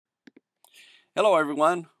Hello,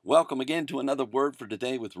 everyone. Welcome again to another Word for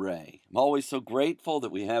Today with Ray. I'm always so grateful that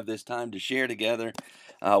we have this time to share together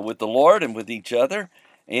with the Lord and with each other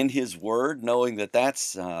in His Word, knowing that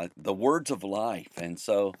that's the words of life. And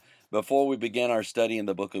so, before we begin our study in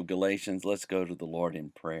the book of Galatians, let's go to the Lord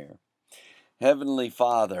in prayer. Heavenly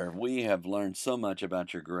Father, we have learned so much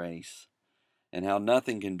about your grace and how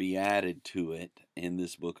nothing can be added to it in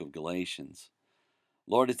this book of Galatians.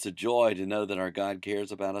 Lord, it's a joy to know that our God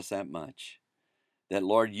cares about us that much. That,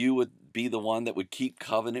 Lord, you would be the one that would keep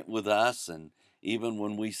covenant with us, and even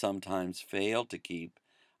when we sometimes fail to keep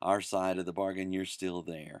our side of the bargain, you're still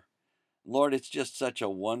there. Lord, it's just such a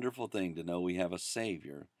wonderful thing to know we have a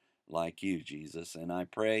Savior like you, Jesus. And I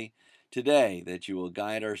pray today that you will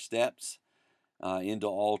guide our steps into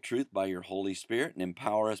all truth by your Holy Spirit and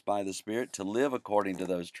empower us by the Spirit to live according to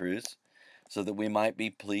those truths so that we might be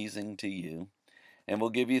pleasing to you. And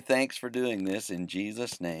we'll give you thanks for doing this in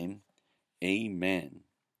Jesus' name. Amen.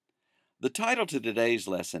 The title to today's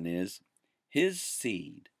lesson is His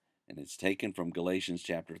Seed, and it's taken from Galatians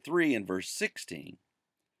chapter 3 and verse 16.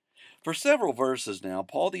 For several verses now,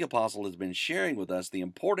 Paul the Apostle has been sharing with us the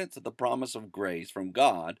importance of the promise of grace from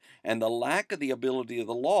God and the lack of the ability of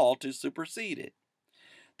the law to supersede it.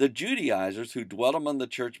 The Judaizers who dwelt among the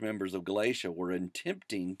church members of Galatia were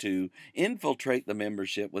attempting to infiltrate the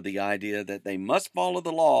membership with the idea that they must follow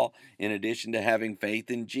the law in addition to having faith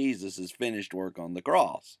in Jesus' finished work on the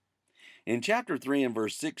cross. In chapter 3 and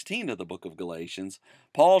verse 16 of the book of Galatians,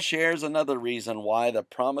 Paul shares another reason why the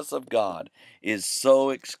promise of God is so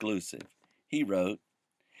exclusive. He wrote,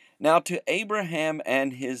 "Now to Abraham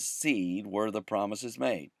and his seed were the promises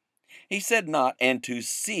made. He said not, and to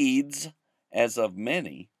seeds as of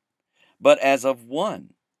many, but as of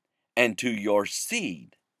one, and to your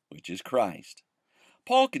seed, which is Christ."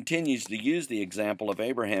 Paul continues to use the example of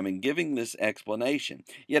Abraham in giving this explanation.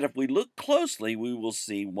 Yet if we look closely, we will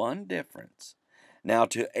see one difference. Now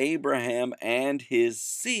to Abraham and his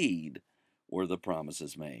seed were the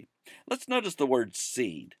promises made. Let's notice the word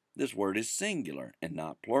seed. This word is singular and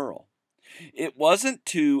not plural. It wasn't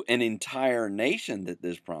to an entire nation that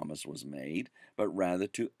this promise was made, but rather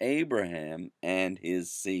to Abraham and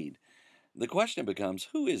his seed. The question becomes,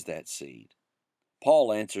 who is that seed?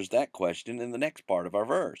 Paul answers that question in the next part of our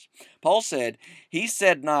verse. Paul said, He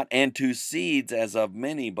said not, and to seeds as of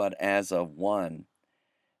many, but as of one,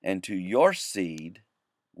 and to your seed,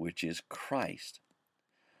 which is Christ.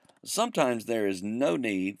 Sometimes there is no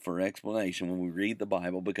need for explanation when we read the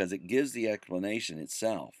Bible because it gives the explanation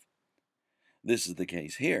itself. This is the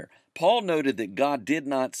case here. Paul noted that God did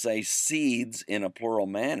not say seeds in a plural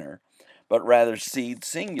manner, but rather seed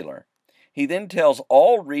singular. He then tells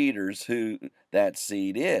all readers who that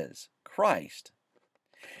seed is, Christ.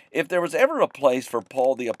 If there was ever a place for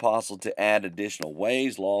Paul the Apostle to add additional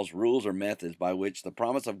ways, laws, rules, or methods by which the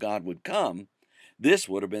promise of God would come, this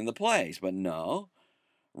would have been the place. But no,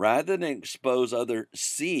 rather than expose other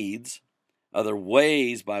seeds, other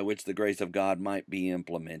ways by which the grace of God might be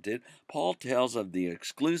implemented, Paul tells of the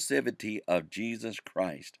exclusivity of Jesus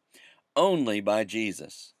Christ. Only by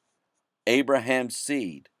Jesus, Abraham's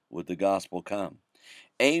seed, would the gospel come.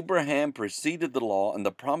 Abraham preceded the law, and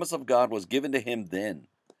the promise of God was given to him then.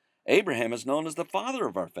 Abraham is known as the father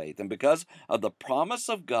of our faith, and because of the promise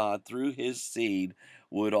of God through his seed,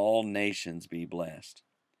 would all nations be blessed.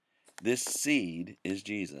 This seed is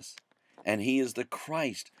Jesus, and he is the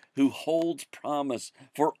Christ who holds promise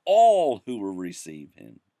for all who will receive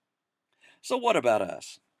him. So what about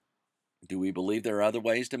us? Do we believe there are other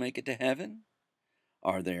ways to make it to heaven?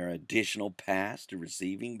 Are there additional paths to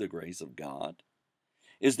receiving the grace of God?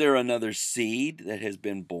 Is there another seed that has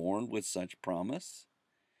been born with such promise?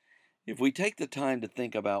 If we take the time to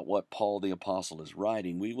think about what Paul the Apostle is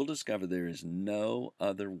writing, we will discover there is no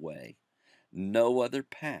other way, no other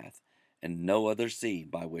path, and no other seed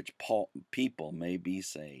by which people may be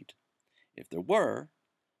saved. If there were,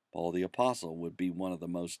 Paul the Apostle would be one of the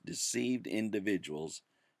most deceived individuals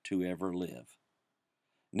to ever live.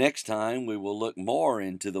 Next time, we will look more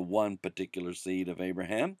into the one particular seed of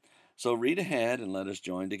Abraham, so read ahead and let us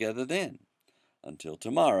join together then. Until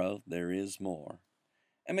tomorrow, there is more.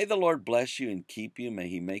 And may the Lord bless you and keep you. May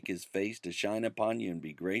he make his face to shine upon you and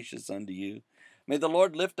be gracious unto you. May the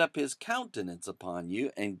Lord lift up his countenance upon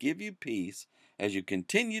you and give you peace as you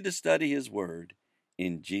continue to study his word.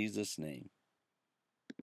 In Jesus' name.